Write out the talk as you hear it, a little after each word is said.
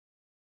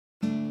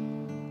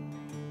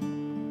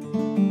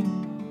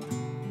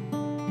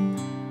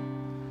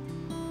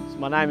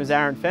My name is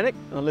Aaron Fenech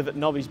and I live at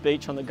Nobby's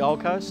Beach on the Gold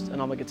Coast, and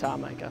I'm a guitar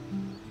maker.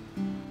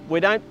 We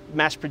don't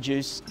mass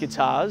produce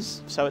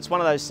guitars, so it's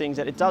one of those things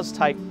that it does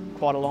take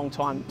quite a long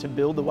time to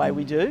build the way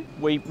we do.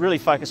 We really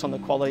focus on the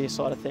quality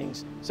side of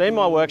things. So in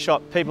my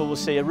workshop, people will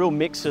see a real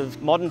mix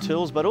of modern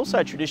tools, but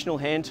also traditional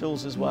hand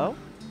tools as well.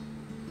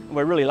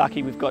 We're really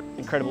lucky we've got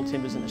incredible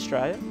timbers in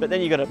Australia, but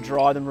then you've got to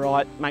dry them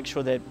right, make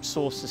sure they're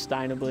sourced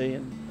sustainably,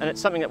 and it's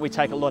something that we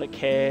take a lot of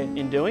care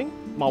in doing.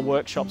 My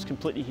workshop's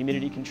completely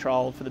humidity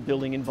controlled for the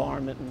building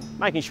environment and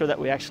making sure that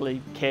we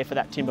actually care for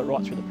that timber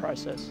right through the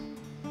process.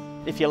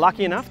 If you're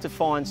lucky enough to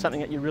find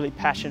something that you're really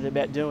passionate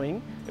about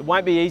doing, it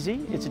won't be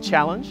easy, it's a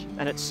challenge,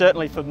 and it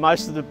certainly for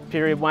most of the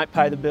period won't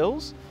pay the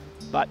bills,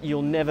 but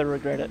you'll never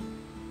regret it.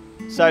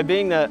 So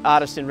being the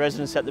artist in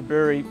residence at the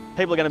brewery,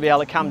 people are going to be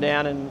able to come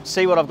down and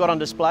see what I've got on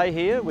display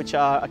here, which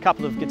are a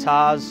couple of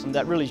guitars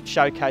that really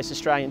showcase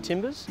Australian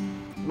timbers.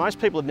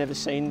 Most people have never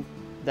seen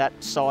that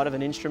side of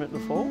an instrument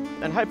before,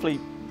 and hopefully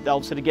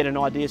they'll sort of get an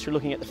idea through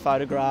looking at the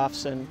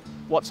photographs and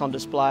what's on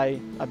display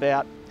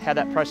about how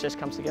that process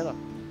comes together.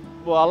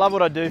 Well, I love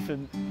what I do for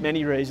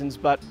many reasons,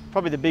 but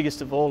probably the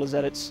biggest of all is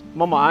that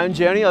I'm on my own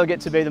journey. I get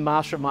to be the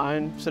master of my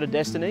own sort of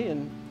destiny,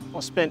 and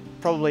I spent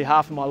probably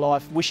half of my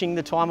life wishing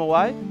the time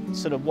away,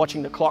 sort of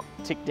watching the clock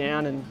tick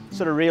down, and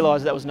sort of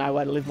realised that was no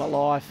way to live my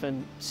life.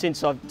 And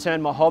since I've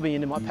turned my hobby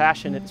into my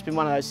passion, it's been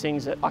one of those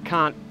things that I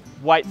can't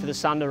wait for the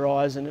sun to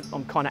rise, and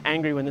I'm kind of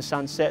angry when the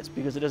sun sets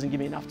because it doesn't give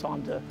me enough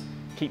time to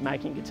keep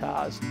making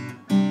guitars.